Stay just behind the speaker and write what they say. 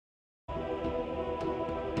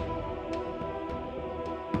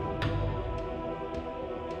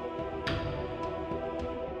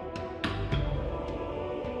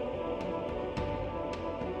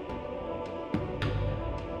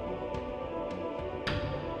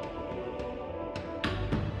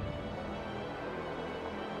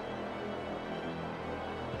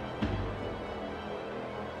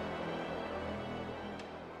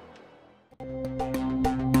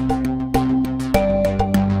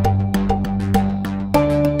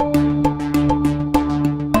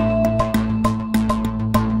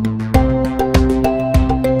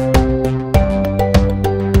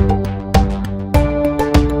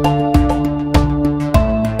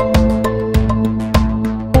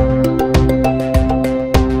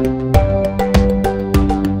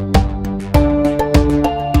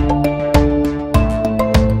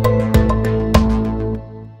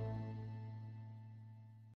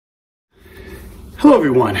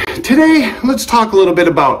everyone. Today, let's talk a little bit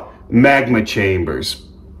about magma chambers,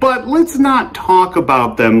 but let's not talk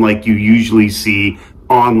about them like you usually see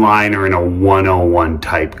online or in a 101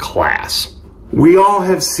 type class. We all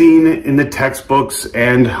have seen in the textbooks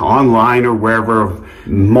and online or wherever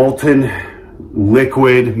molten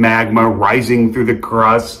liquid magma rising through the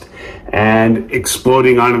crust and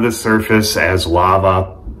exploding onto the surface as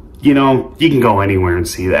lava. You know, you can go anywhere and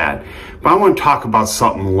see that. But I want to talk about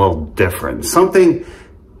something a little different, something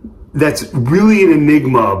that's really an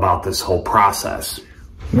enigma about this whole process.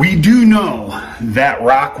 We do know that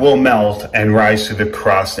rock will melt and rise through the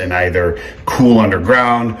crust and either cool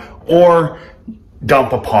underground or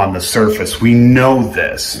dump upon the surface. We know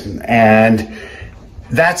this, and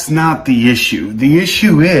that's not the issue. The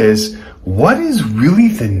issue is, what is really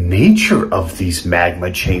the nature of these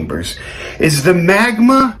magma chambers? Is the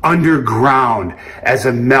magma underground as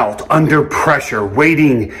a melt, under pressure,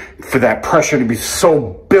 waiting for that pressure to be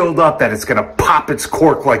so built up that it's gonna pop its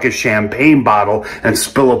cork like a champagne bottle and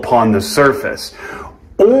spill upon the surface?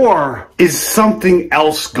 Or is something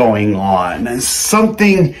else going on?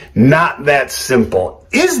 Something not that simple?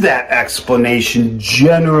 Is that explanation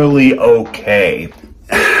generally okay?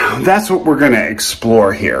 That's what we're gonna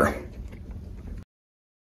explore here.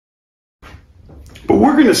 But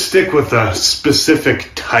we're going to stick with a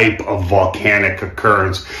specific type of volcanic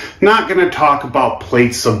occurrence. Not going to talk about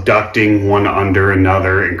plates subducting one under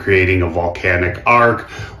another and creating a volcanic arc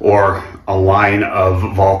or a line of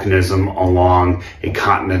volcanism along a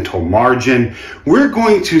continental margin. We're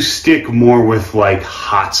going to stick more with like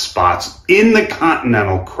hot spots in the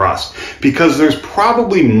continental crust because there's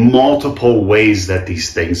probably multiple ways that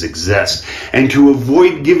these things exist. And to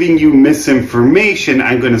avoid giving you misinformation,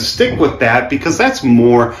 I'm going to stick with that because that's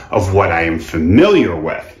more of what I am familiar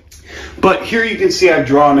with. But here you can see I've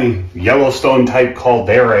drawn a Yellowstone type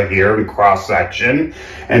caldera here in cross section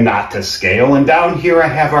and not to scale. And down here I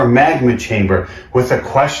have our magma chamber with a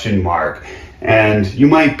question mark. And you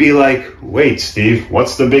might be like, wait, Steve,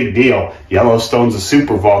 what's the big deal? Yellowstone's a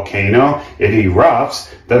super volcano. It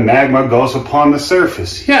erupts. The magma goes upon the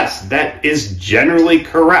surface. Yes, that is generally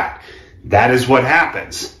correct. That is what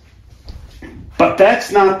happens. But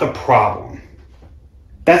that's not the problem.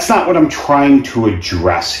 That's not what I'm trying to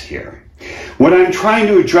address here. What I'm trying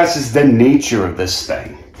to address is the nature of this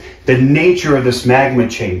thing, the nature of this magma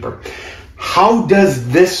chamber. How does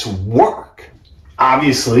this work?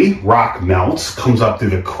 Obviously, rock melts, comes up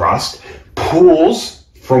through the crust, pools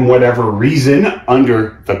from whatever reason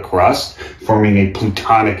under the crust, forming a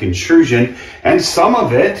plutonic intrusion, and some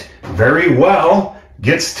of it very well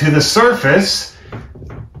gets to the surface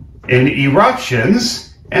in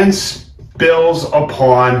eruptions and spills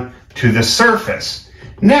upon to the surface.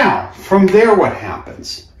 Now, from there, what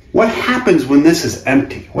happens? What happens when this is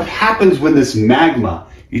empty? What happens when this magma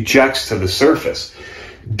ejects to the surface?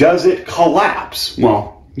 Does it collapse?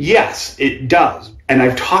 Well, yes, it does. And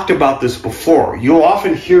I've talked about this before. You'll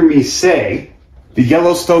often hear me say the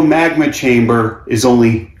Yellowstone magma chamber is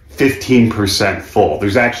only 15% full.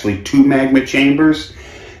 There's actually 2 magma chambers,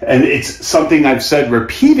 and it's something I've said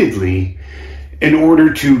repeatedly in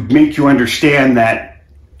order to make you understand that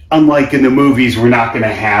unlike in the movies, we're not going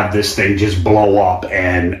to have this thing just blow up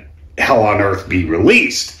and hell on earth be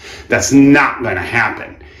released. That's not going to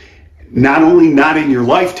happen. Not only not in your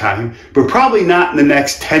lifetime, but probably not in the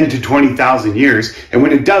next 10 to 20,000 years. And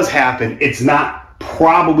when it does happen, it's not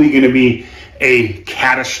probably going to be a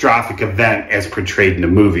catastrophic event as portrayed in the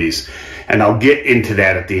movies. And I'll get into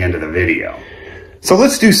that at the end of the video. So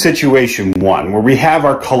let's do situation 1, where we have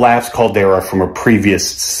our collapsed caldera from a previous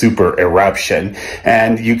super eruption.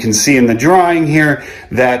 And you can see in the drawing here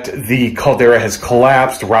that the caldera has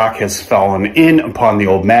collapsed, rock has fallen in upon the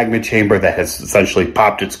old magma chamber that has essentially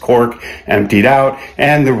popped its cork, emptied out,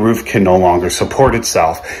 and the roof can no longer support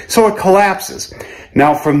itself. So it collapses.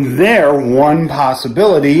 Now from there, one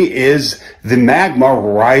possibility is the magma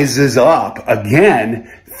rises up again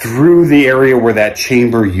through the area where that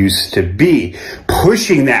chamber used to be,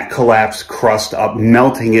 pushing that collapsed crust up,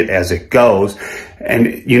 melting it as it goes,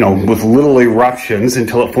 and, you know, with little eruptions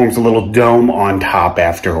until it forms a little dome on top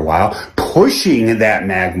after a while, pushing that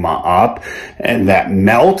magma up and that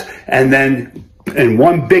melt, and then in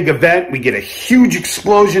one big event, we get a huge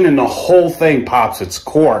explosion and the whole thing pops its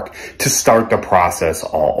cork to start the process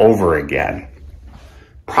all over again.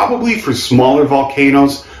 Probably for smaller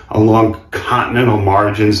volcanoes along continental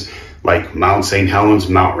margins like Mount St. Helens,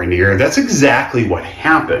 Mount Rainier, that's exactly what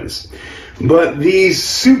happens. But these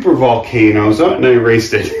super volcanoes, oh, and I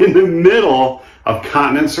erased it, in the middle of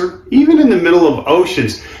continents or even in the middle of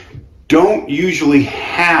oceans don't usually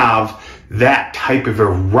have that type of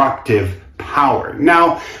eruptive power.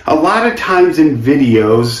 Now, a lot of times in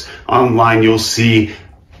videos online, you'll see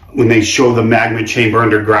when they show the magma chamber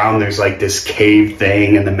underground, there's like this cave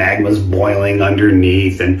thing and the magma's boiling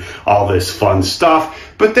underneath and all this fun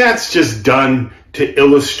stuff. But that's just done to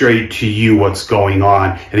illustrate to you what's going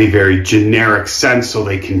on in a very generic sense so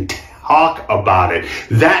they can talk about it.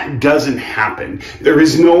 That doesn't happen. There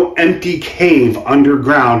is no empty cave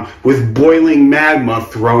underground with boiling magma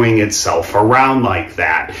throwing itself around like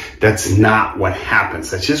that. That's not what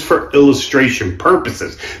happens. That's just for illustration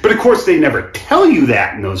purposes. But of course, they never tell you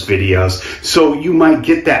that in those videos, so you might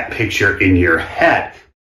get that picture in your head.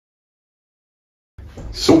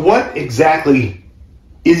 So what exactly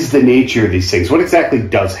is the nature of these things? What exactly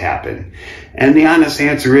does happen? And the honest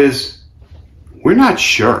answer is, we're not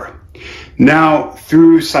sure. Now,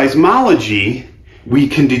 through seismology, we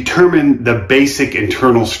can determine the basic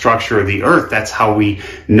internal structure of the Earth. That's how we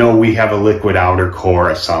know we have a liquid outer core,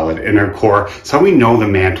 a solid inner core. That's how we know the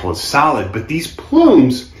mantle is solid. But these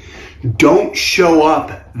plumes don't show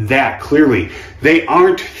up that clearly. They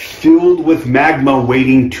aren't filled with magma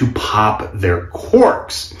waiting to pop their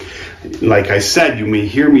corks. Like I said, you may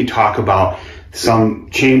hear me talk about some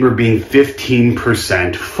chamber being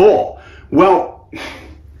 15% full. Well,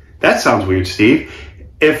 that sounds weird, Steve.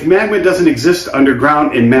 If magma doesn't exist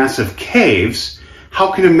underground in massive caves,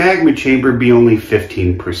 how can a magma chamber be only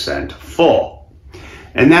 15% full?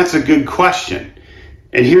 And that's a good question.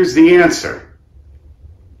 And here's the answer.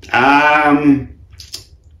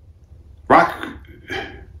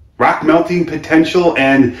 Rock melting potential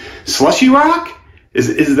and slushy rock?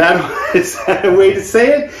 Is that a way to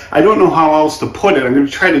say it? I don't know how else to put it. I'm going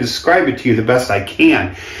to try to describe it to you the best I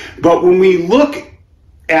can. But when we look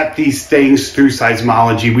at these things through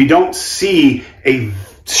seismology, we don't see a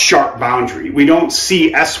sharp boundary. We don't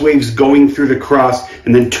see S waves going through the crust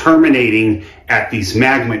and then terminating at these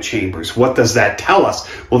magma chambers. What does that tell us?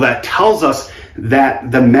 Well, that tells us that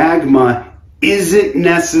the magma isn't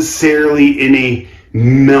necessarily in a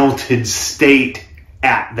melted state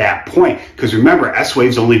at that point. Because remember, S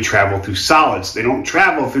waves only travel through solids. They don't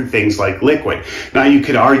travel through things like liquid. Now, you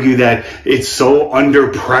could argue that it's so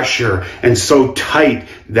under pressure and so tight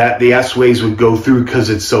that the S waves would go through because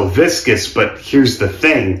it's so viscous. But here's the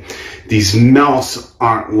thing. These melts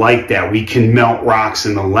aren't like that. We can melt rocks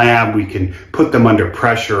in the lab. We can put them under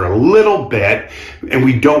pressure a little bit, and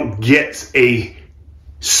we don't get a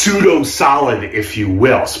pseudo-solid, if you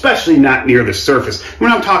will, especially not near the surface.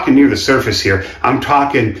 When I'm talking near the surface here, I'm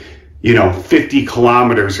talking, 50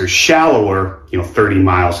 kilometers or shallower, 30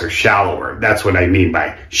 miles or shallower. That's what I mean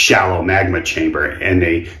by shallow magma chamber and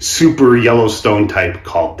a super Yellowstone type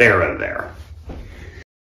caldera there.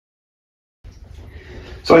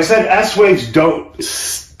 So I said S waves don't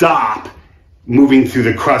stop moving through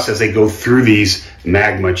the crust as they go through these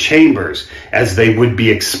magma chambers, as they would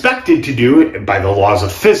be expected to do by the laws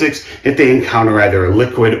of physics if they encounter either a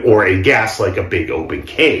liquid or a gas like a big open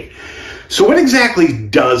cave. So what exactly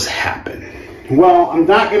does happen? Well, I'm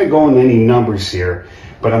not going to go into any numbers here,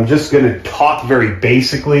 but I'm just going to talk very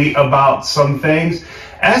basically about some things.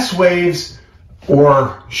 S waves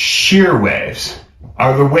or shear waves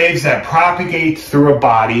are the waves that propagate through a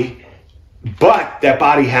body, but that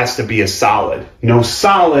body has to be a solid. No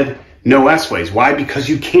solid, no S waves. Why? Because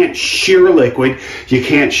you can't shear a liquid, you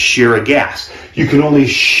can't shear a gas. You can only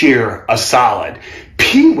shear a solid.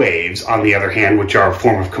 P waves, on the other hand, which are a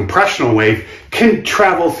form of compressional wave, can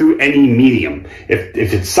travel through any medium. If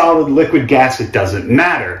it's solid, liquid, gas, it doesn't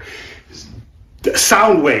matter.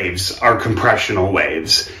 Sound waves are compressional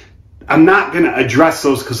waves. I'm not going to address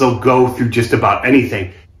those because they'll go through just about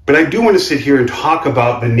anything. But I do want to sit here and talk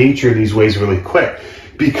about the nature of these waves really quick,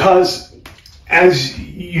 because as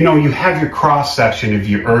you know, you have your cross section of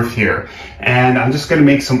your Earth here, and I'm just going to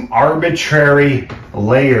make some arbitrary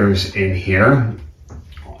layers in here.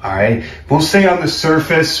 All right, we'll say on the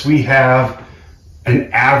surface we have an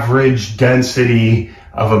average density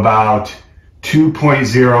of about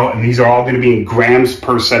 2.0, and these are all going to be in grams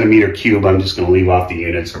per centimeter cube. I'm just going to leave off the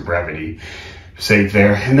units for brevity sake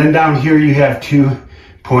there. And then down here you have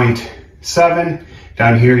 2.7,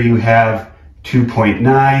 down here you have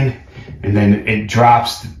 2.9, and then it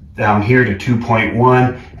drops down here to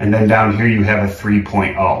 2.1, and then down here you have a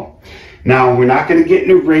 3.0. Now, we're not going to get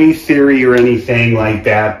into ray theory or anything like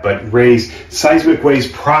that, but seismic waves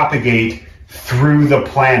propagate through the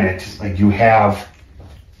planet. Like you have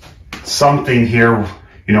something here,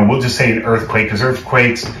 we'll just say an earthquake, because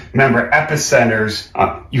earthquakes, remember, epicenters,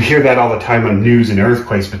 you hear that all the time on news and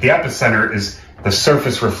earthquakes, but the epicenter is the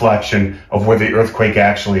surface reflection of where the earthquake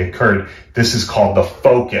actually occurred. This is called the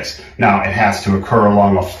focus. Now, it has to occur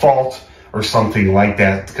along a fault or something like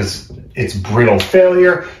that because it's brittle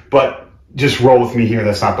failure, but just roll with me here.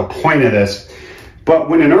 That's not the point of this. But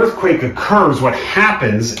when an earthquake occurs, what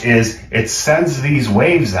happens is it sends these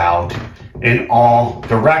waves out in all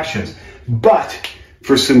directions. But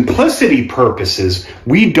for simplicity purposes,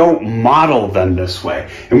 we don't model them this way.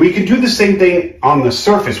 And we can do the same thing on the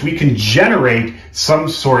surface. We can generate some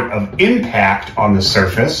sort of impact on the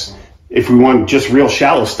surface. If we want just real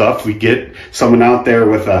shallow stuff, we get someone out there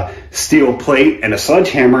with a steel plate and a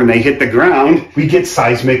sledgehammer and they hit the ground, we get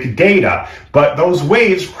seismic data. But those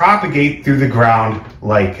waves propagate through the ground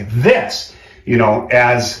like this,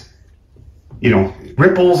 as,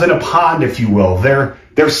 ripples in a pond, if you will.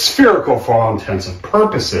 They're spherical for all intents and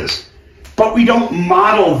purposes. But we don't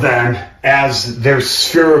model them as they're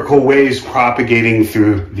spherical waves propagating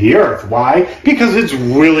through the earth. Why? Because it's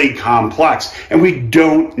really complex and we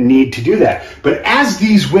don't need to do that. But as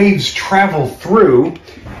these waves travel through,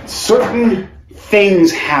 certain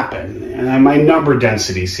things happen. And my number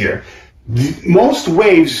densities here. Most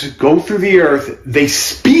waves go through the earth, they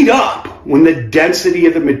speed up when the density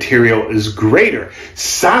of the material is greater.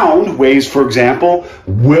 Sound waves, for example,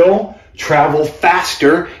 will travel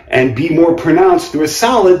faster and be more pronounced through a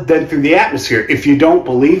solid than through the atmosphere. If you don't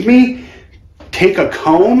believe me, take a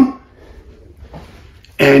comb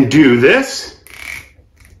and do this.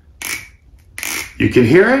 You can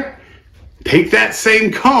hear it? Take that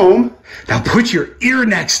same comb, now put your ear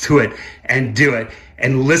next to it and do it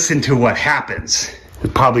and listen to what happens.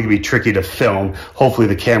 It's probably gonna be tricky to film. Hopefully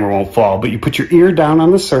the camera won't fall, but you put your ear down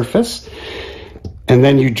on the surface and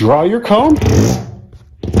then you draw your comb.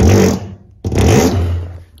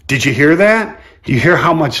 Did you hear that? Do you hear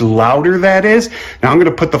how much louder that is? Now I'm going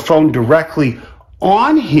to put the phone directly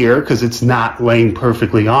on here because it's not laying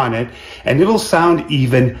perfectly on it, and it'll sound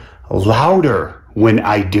even louder when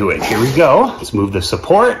I do it. Here we go. Let's move the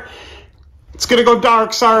support. It's going to go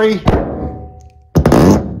dark, sorry.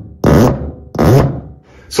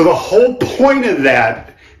 So the whole point of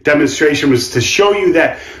that demonstration was to show you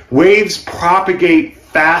that waves propagate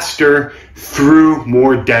faster through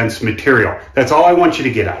more dense material. That's all I want you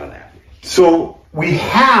to get out of that. So we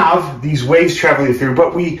have these waves traveling through,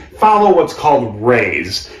 but we follow what's called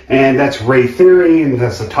rays. And that's ray theory, and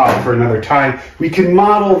that's a talk for another time. We can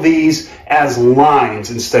model these as lines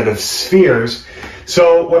instead of spheres.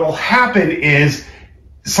 So what will happen is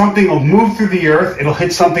something will move through the earth, it'll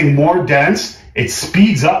hit something more dense, it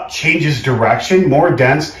speeds up, changes direction, more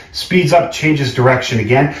dense, speeds up, changes direction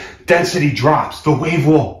again. Density drops. The wave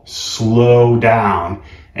will slow down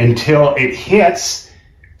until it hits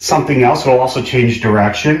something else. It'll also change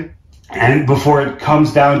direction. And before it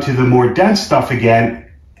comes down to the more dense stuff again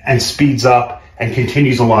and speeds up and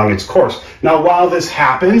continues along its course. Now, while this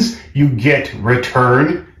happens, you get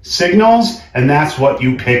return signals, and that's what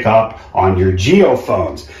you pick up on your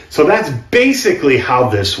geophones. So that's basically how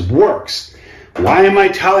this works. Why am I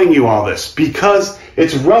telling you all this? Because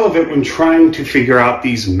it's relevant when trying to figure out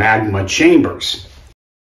these magma chambers.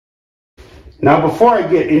 Now, before I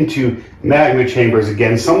get into magma chambers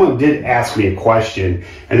again, someone did ask me a question,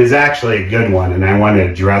 and it's actually a good one, and I want to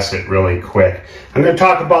address it really quick. I'm going to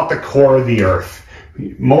talk about the core of the Earth.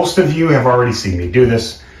 Most of you have already seen me do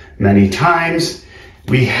this many times.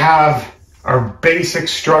 We have our basic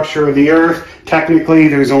structure of the Earth. Technically,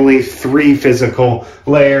 there's only 3 physical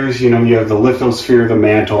layers. You have the lithosphere, the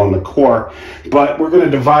mantle, and the core. But we're going to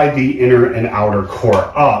divide the inner and outer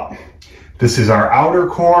core up. This is our outer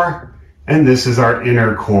core, and this is our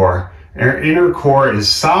inner core. Our inner core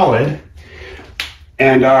is solid,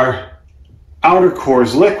 and our outer core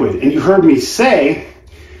is liquid. And you heard me say,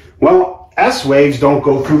 well, S waves don't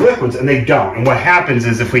go through liquids, and they don't. And what happens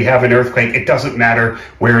is if we have an earthquake, it doesn't matter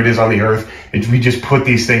where it is on the earth. We just put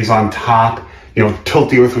these things on top, tilt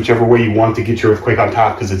the earth whichever way you want to get your earthquake on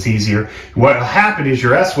top because it's easier. What will happen is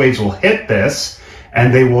your S waves will hit this,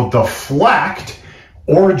 and they will deflect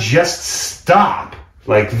or just stop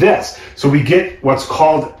like this. So we get what's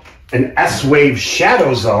called an S wave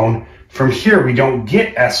shadow zone. From here, we don't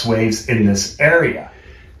get S waves in this area.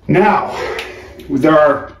 Now, there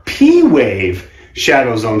are P wave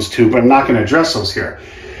shadow zones too, but I'm not going to address those here.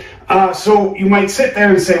 So you might sit there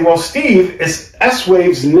and say, well, Steve, S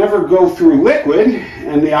waves never go through liquid,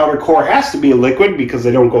 and the outer core has to be a liquid because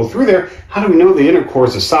they don't go through there. How do we know the inner core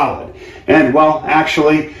is a solid? And well,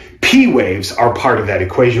 actually, P waves are part of that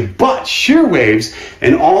equation, but shear waves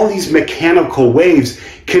and all these mechanical waves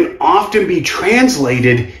can often be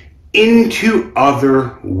translated into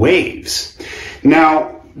other waves.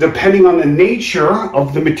 Now, depending on the nature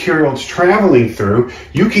of the material it's traveling through,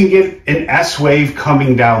 you can get an S wave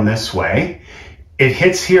coming down this way. It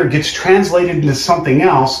hits here, gets translated into something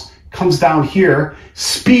else, comes down here,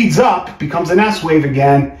 speeds up, becomes an S wave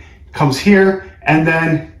again, comes here, and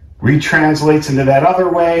then retranslates into that other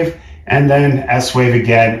wave, and then S wave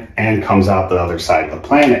again, and comes out the other side of the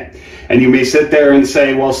planet. And you may sit there and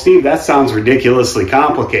say, well, Steve, that sounds ridiculously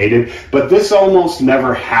complicated, but this almost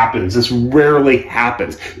never happens. This rarely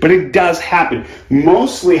happens, but it does happen.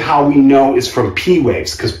 Mostly how we know is from P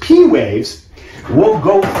waves, because P waves will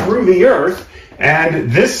go through the Earth,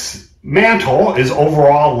 and this mantle is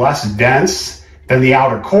overall less dense than the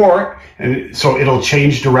outer core, and so it'll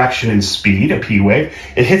change direction and speed, a P wave.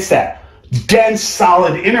 It hits that dense,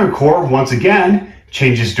 solid inner core once again,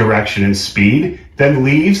 changes direction and speed, then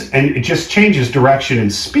leaves, and it just changes direction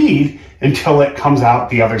and speed until it comes out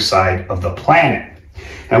the other side of the planet.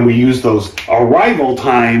 And we use those arrival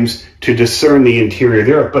times to discern the interior of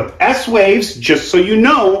the Earth. But S waves, just so you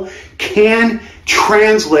know, can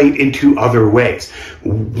translate into other ways.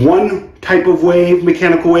 One type of wave,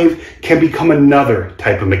 mechanical wave, can become another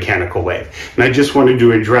type of mechanical wave. And I just wanted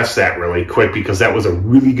to address that really quick because that was a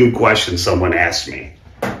really good question someone asked me.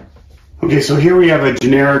 Okay, so here we have a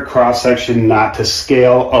generic cross-section, not to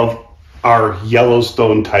scale, of our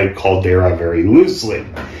Yellowstone type caldera very loosely.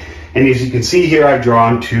 And as you can see here, I've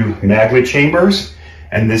drawn two magma chambers,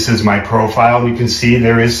 and this is my profile. You can see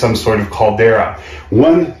there is some sort of caldera.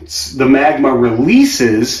 Once the magma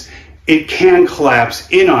releases, it can collapse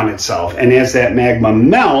in on itself. And as that magma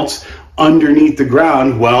melts underneath the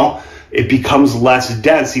ground, well, it becomes less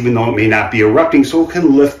dense, even though it may not be erupting, so it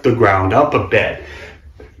can lift the ground up a bit.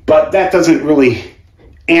 But that doesn't really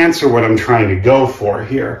answer what I'm trying to go for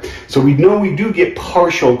here. So we know we do get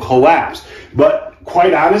partial collapse, but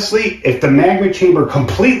quite honestly, if the magma chamber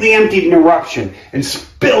completely emptied an eruption and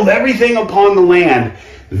spilled everything upon the land,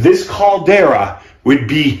 this caldera would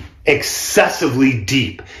be excessively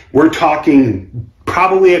deep. We're talking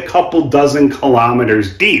probably a couple dozen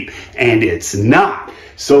kilometers deep, and it's not.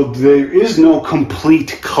 So there is no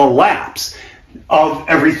complete collapse of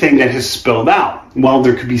everything that has spilled out. Well,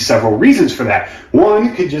 there could be several reasons for that.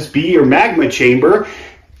 One could just be your magma chamber.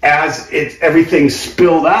 As everything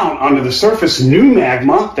spilled out onto the surface, new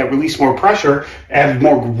magma that released more pressure, added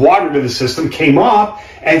more water to the system, came up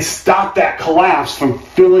and stopped that collapse from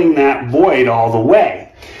filling that void all the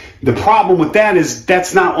way. The problem with that is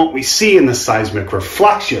that's not what we see in the seismic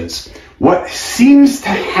reflections. What seems to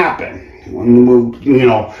happen,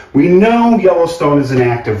 we know Yellowstone is an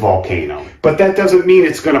active volcano, but that doesn't mean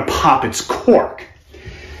it's going to pop its cork.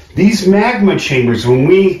 These magma chambers, when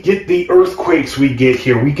we get the earthquakes we get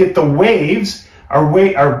here, we get the waves,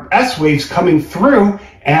 our S waves coming through,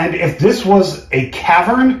 and if this was a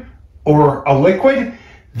cavern or a liquid,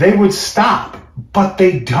 they would stop, but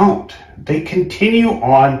they don't. They continue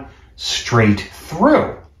on straight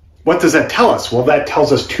through. What does that tell us? Well, that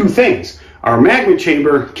tells us two things. Our magma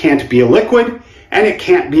chamber can't be a liquid, and it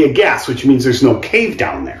can't be a gas, which means there's no cave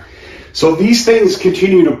down there. So these things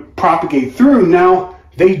continue to propagate through. Now,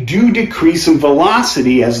 they do decrease in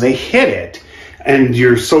velocity as they hit it, and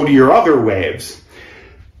so do your other waves.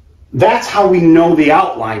 That's how we know the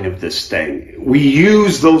outline of this thing. We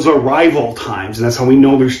use those arrival times, and that's how we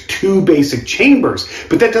know there's two basic chambers.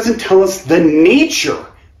 But that doesn't tell us the nature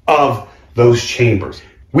of those chambers.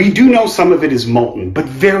 We do know some of it is molten, but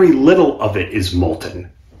very little of it is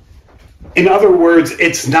molten. In other words,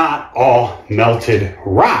 it's not all melted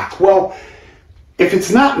rock. Well, if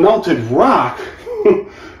it's not melted rock,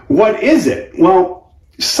 what is it? Well,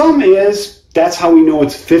 some is. That's how we know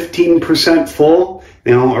it's 15% full,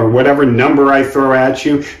 or whatever number I throw at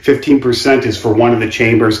you. 15% is for one of the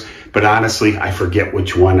chambers, but honestly, I forget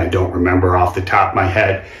which one. I don't remember off the top of my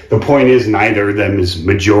head. The point is, neither of them is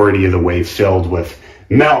majority of the way filled with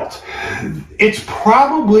melt. It's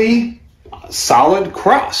probably solid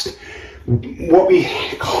crust, what we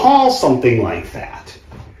call something like that.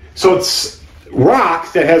 So it's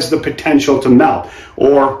rock that has the potential to melt,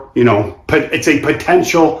 or it's a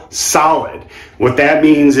potential solid. What that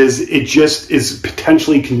means is it just is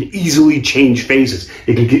potentially can easily change phases.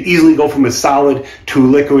 It can easily go from a solid to a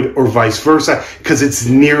liquid or vice versa because it's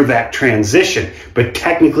near that transition, but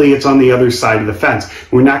technically it's on the other side of the fence.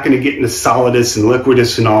 We're not going to get into solidus and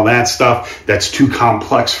liquidus and all that stuff. That's too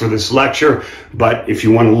complex for this lecture, but if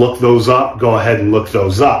you want to look those up, go ahead and look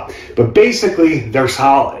those up. But basically, they're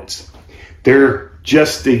solids. They're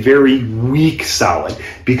just a very weak solid,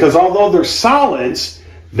 because although they're solids,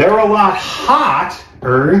 they're a lot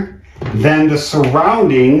hotter than the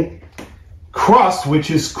surrounding crust, which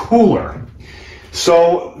is cooler.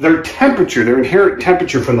 So their temperature, their inherent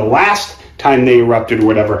temperature from the last time they erupted or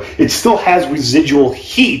whatever, it still has residual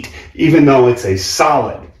heat, even though it's a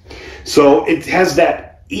solid. So it has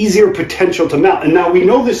that easier potential to melt. And now we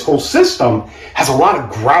know this whole system has a lot of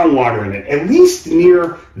groundwater in it, at least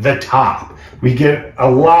near the top. We get a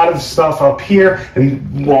lot of stuff up here,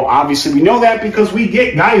 and well, obviously we know that because we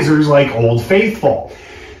get geysers like Old Faithful.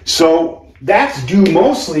 So that's due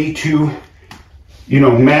mostly to,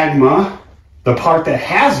 magma, the part that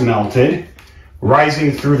has melted,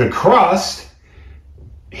 rising through the crust,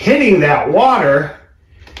 hitting that water,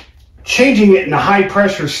 changing it into high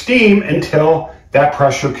pressure steam until that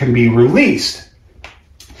pressure can be released.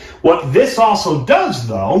 What this also does,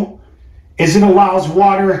 though, is it allows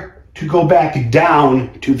water to go back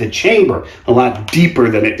down to the chamber a lot deeper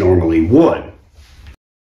than it normally would.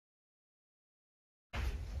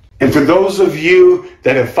 And for those of you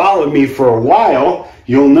that have followed me for a while,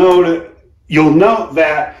 you'll note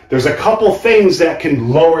that there's a couple things that can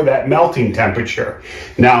lower that melting temperature.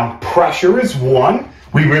 Now, pressure is one.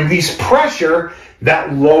 We release pressure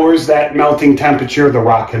that lowers that melting temperature. The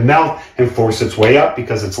rock can melt and force its way up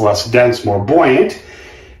because it's less dense, more buoyant.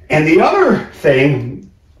 And the other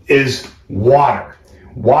thing is water.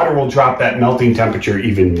 Water will drop that melting temperature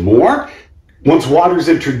even more. Once water is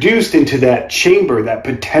introduced into that chamber, that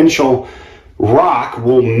potential rock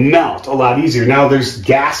will melt a lot easier. Now there's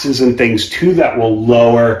gases and things too that will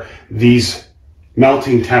lower these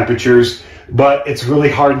melting temperatures, but it's really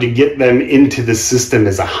hard to get them into the system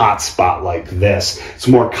as a hot spot like this. It's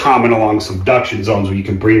more common along subduction zones where you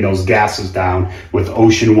can bring those gases down with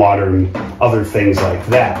ocean water and other things like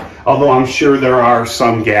that. Although I'm sure there are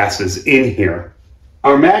some gases in here.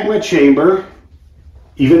 Our magma chamber,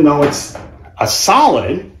 even though it's a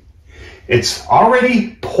solid, it's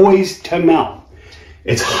already poised to melt.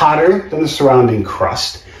 It's hotter than the surrounding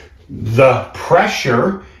crust. The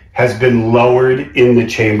pressure has been lowered in the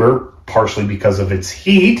chamber, partially because of its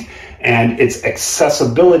heat and its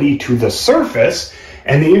accessibility to the surface,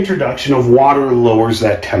 and the introduction of water lowers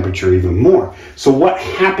that temperature even more. So what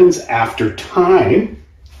happens after time,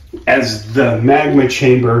 as the magma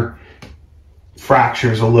chamber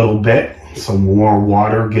fractures a little bit, some more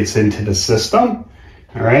water gets into the system,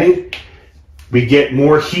 all right? We get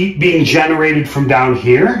more heat being generated from down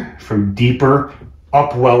here, from deeper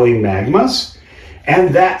upwelling magmas,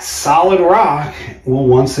 and that solid rock will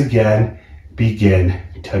once again begin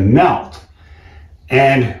to melt.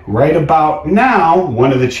 And right about now,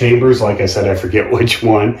 one of the chambers, like I said, I forget which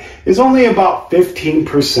one, is only about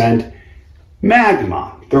 15%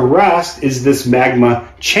 magma. The rest is this magma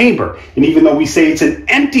chamber. And even though we say it's an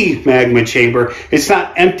empty magma chamber, it's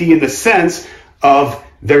not empty in the sense of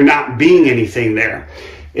there not being anything there.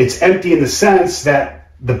 It's empty in the sense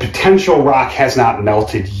that the potential rock has not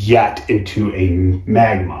melted yet into a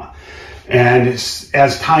magma. And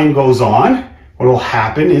as time goes on, what will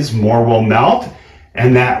happen is more will melt,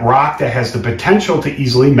 and that rock that has the potential to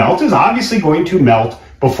easily melt is obviously going to melt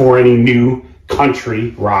before any new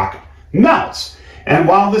country rock melts. And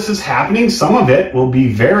while this is happening, some of it will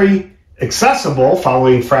be very accessible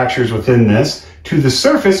following fractures within this to the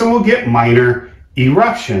surface, and we'll get minor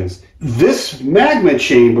eruptions. This magma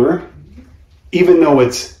chamber, even though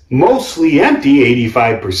it's mostly empty,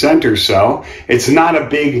 85% or so, it's not a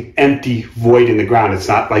big empty void in the ground. It's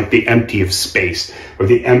not like the empty of space or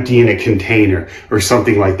the empty in a container or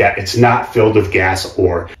something like that. It's not filled with gas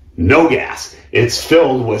or no gas. It's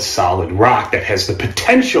filled with solid rock that has the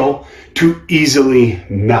potential to easily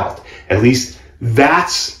melt. At least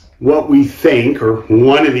that's what we think, or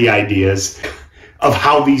one of the ideas of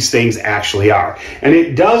how these things actually are. And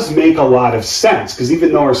it does make a lot of sense, because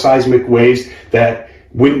even though our seismic waves that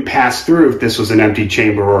wouldn't pass through if this was an empty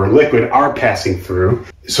chamber or a liquid are passing through,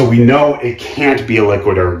 so we know it can't be a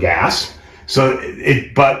liquid or a gas. So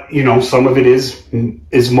but some of it is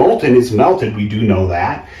molten, it's melted. We do know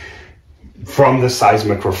that from the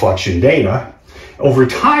seismic reflection data. Over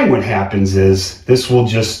time, what happens is this will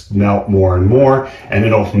just melt more and more, and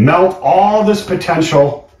it'll melt all this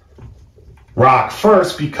potential rock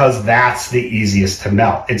first because that's the easiest to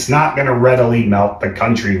melt. It's not going to readily melt the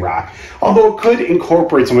country rock, although it could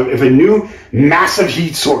incorporate some of it. If a new massive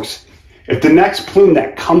heat source, if the next plume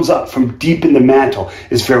that comes up from deep in the mantle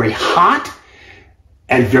is very hot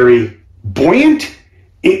and very buoyant,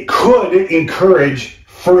 it could encourage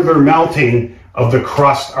further melting of the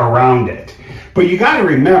crust around it. But you got to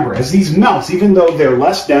remember, as these melts, even though they're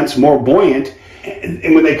less dense, more buoyant,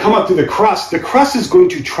 and when they come up through the crust is going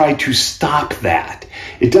to try to stop that.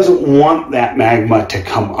 It doesn't want that magma to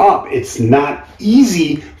come up. It's not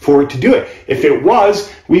easy for it to do it. If it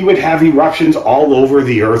was, we would have eruptions all over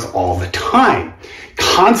the earth all the time,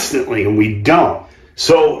 constantly, and we don't.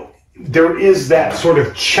 So there is that sort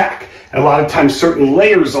of check. A lot of times certain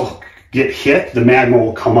layers will get hit, the magma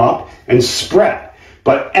will come up and spread.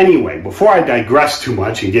 But anyway, before I digress too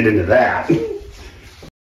much and get into that,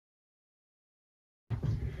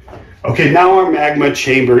 okay, now our magma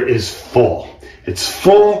chamber is full. It's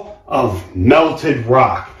full of melted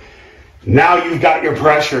rock. Now you've got your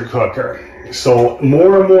pressure cooker. So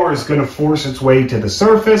more and more is going to force its way to the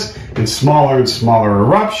surface in smaller and smaller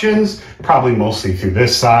eruptions, probably mostly through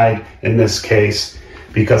this side in this case,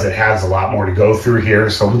 because it has a lot more to go through here.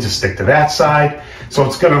 So we'll just stick to that side. So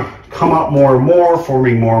it's going to come up more and more,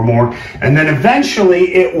 forming more and more, and then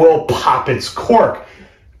eventually it will pop its cork.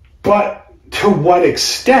 But to what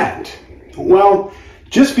extent? Well,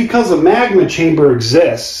 just because a magma chamber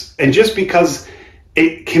exists, and just because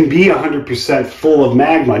it can be 100% full of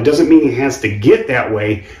magma doesn't mean it has to get that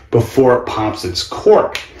way before it pops its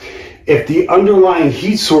cork. If the underlying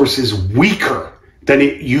heat source is weaker than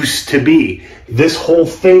it used to be, this whole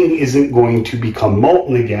thing isn't going to become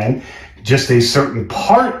molten again. Just a certain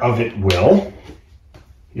part of it will.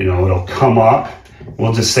 You know, it'll come up.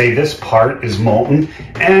 We'll just say this part is molten,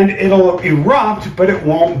 and it'll erupt, but it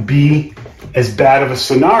won't be as bad of a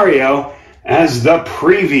scenario as the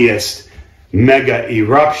previous mega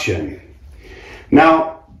eruption.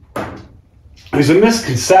 Now, there's a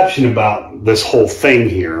misconception about this whole thing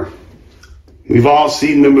here. We've all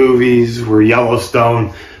seen the movies where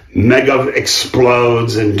Yellowstone mega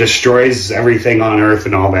explodes and destroys everything on Earth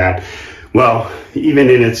and all that. Well, even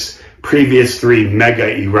in its previous 3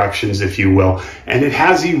 mega eruptions, if you will, and it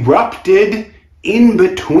has erupted in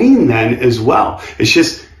between then as well. It's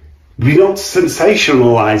just, we don't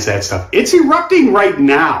sensationalize that stuff. It's erupting right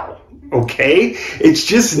now. Okay, it's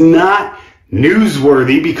just not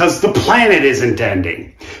newsworthy because the planet isn't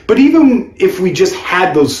ending. But even if we just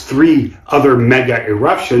had those 3 other mega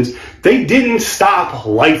eruptions, they didn't stop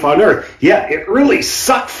life on Earth. Yeah, it really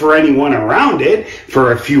sucked for anyone around it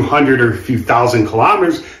for a few hundred or a few thousand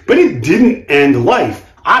kilometers, but it didn't end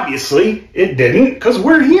life. Obviously, it didn't, because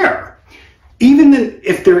we're here. Even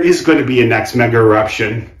if there is going to be a next mega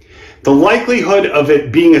eruption, the likelihood of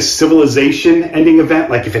it being a civilization-ending event,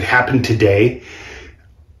 like if it happened today,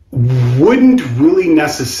 wouldn't really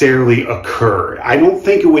necessarily occur. I don't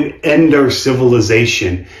think it would end our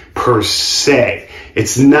civilization per se.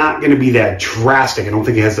 It's not going to be that drastic. I don't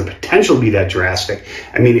think it has the potential to be that drastic.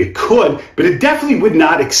 I mean, it could, but it definitely would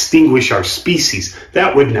not extinguish our species.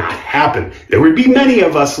 That would not happen. There would be many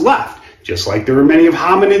of us left, just like there were many of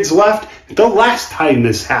hominids left the last time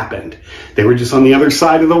this happened. They were just on the other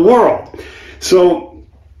side of the world. So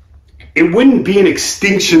it wouldn't be an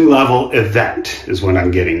extinction level event is what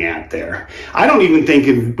I'm getting at there. I don't even think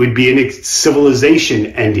it would be a civilization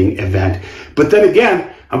ending event. But then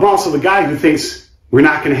again, I'm also the guy who thinks we're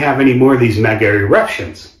not going to have any more of these mega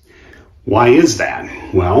eruptions. Why is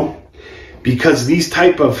that? Well, because these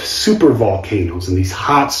type of super volcanoes and these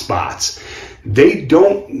hot spots, they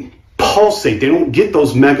don't pulsate. They don't get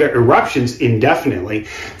those mega eruptions indefinitely.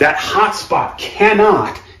 That hot spot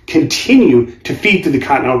cannot continue to feed to the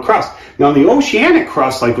continental crust. Now, in the oceanic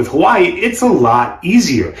crust, like with Hawaii, it's a lot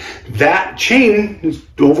easier. That chain is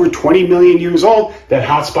over 20 million years old. That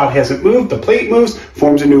hot spot hasn't moved. The plate moves,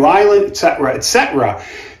 forms a new island, etc., etc.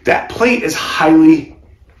 That plate is highly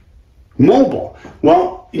mobile.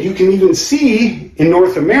 Well, you can even see in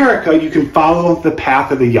North America, you can follow the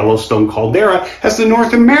path of the Yellowstone caldera as the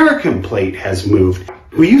North American plate has moved.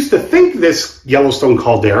 We used to think this Yellowstone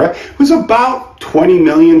caldera was about 20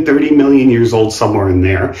 million, 30 million years old, somewhere in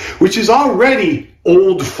there, which is already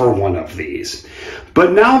old for one of these.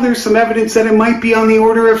 But now there's some evidence that it might be on the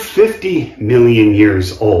order of 50 million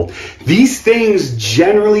years old. These things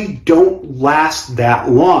generally don't last that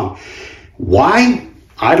long. Why?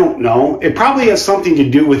 I don't know. It probably has something to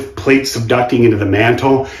do with plates subducting into the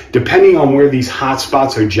mantle, depending on where these hot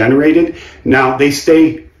spots are generated. Now, they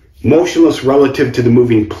stay motionless relative to the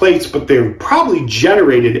moving plates, but they're probably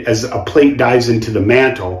generated as a plate dives into the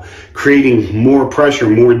mantle, creating more pressure,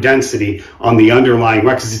 more density on the underlying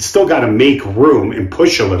rock, because it's still got to make room and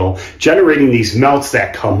push a little, generating these melts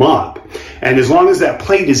that come up. And as long as that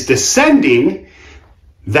plate is descending,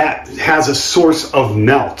 that has a source of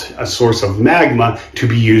melt, a source of magma to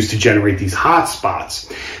be used to generate these hot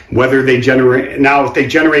spots. Whether they generate, now if they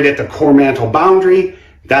generate at the core mantle boundary,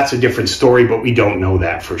 that's a different story, but we don't know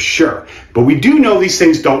that for sure. But we do know these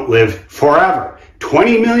things don't live forever.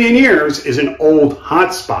 20 million years is an old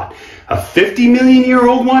hot spot. A 50 million year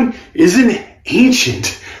old one is an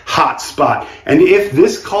ancient hot spot. And if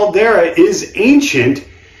this caldera is ancient,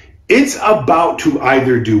 it's about to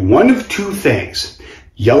either do one of 2 things.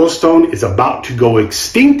 Yellowstone is about to go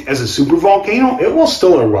extinct as a supervolcano. It will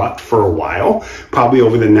still erupt for a while, probably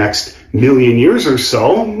over the next million years or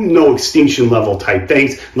so, no extinction level type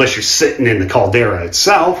things, unless you're sitting in the caldera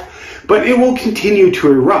itself, but it will continue to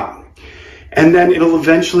erupt. And then it'll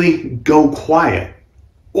eventually go quiet.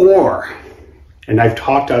 Or, and I've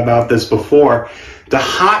talked about this before, the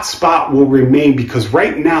hot spot will remain because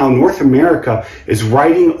right now North America is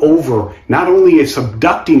riding over not only a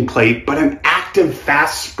subducting plate, but an active,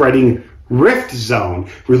 fast-spreading rift zone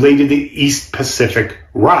related to the East Pacific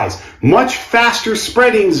rise. Much faster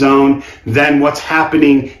spreading zone than what's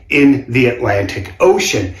happening in the Atlantic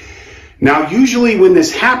Ocean. Now, usually when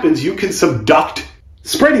this happens, you can subduct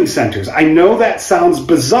spreading centers. I know that sounds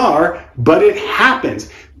bizarre, but it happens.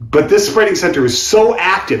 But this spreading center is so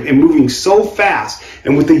active and moving so fast,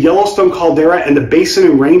 and with the Yellowstone caldera and the basin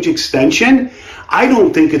and range extension, I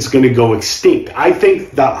don't think it's going to go extinct. I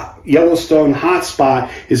think the Yellowstone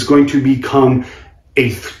hotspot is going to become a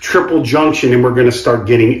triple junction, and we're going to start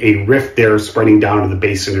getting a rift there spreading down to the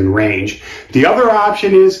basin and range. The other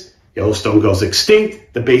option is Yellowstone goes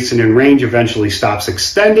extinct, the basin and range eventually stops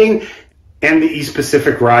extending, and the East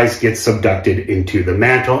Pacific rise gets subducted into the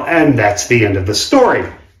mantle, and that's the end of the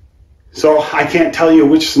story. So I can't tell you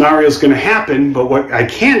which scenario is going to happen, but what I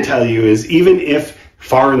can tell you is even if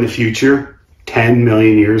far in the future, 10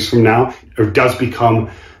 million years from now, it does become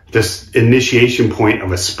this initiation point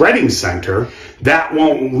of a spreading center, that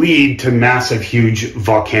won't lead to massive, huge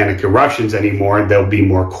volcanic eruptions anymore. They'll be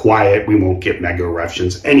more quiet. We won't get mega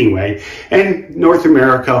eruptions anyway. And North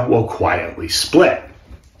America will quietly split.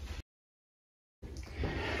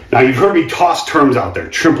 Now, you've heard me toss terms out there,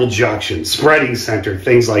 triple junction, spreading center,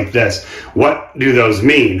 things like this. What do those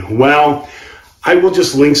mean? Well, I will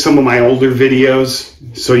just link some of my older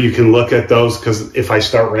videos so you can look at those, because if I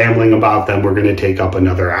start rambling about them, we're going to take up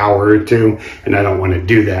another hour or two, and I don't want to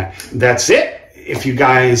do that. That's it. If you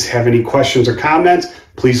guys have any questions or comments,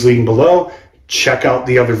 please leave them below. Check out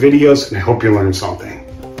the other videos, and I hope you learned something.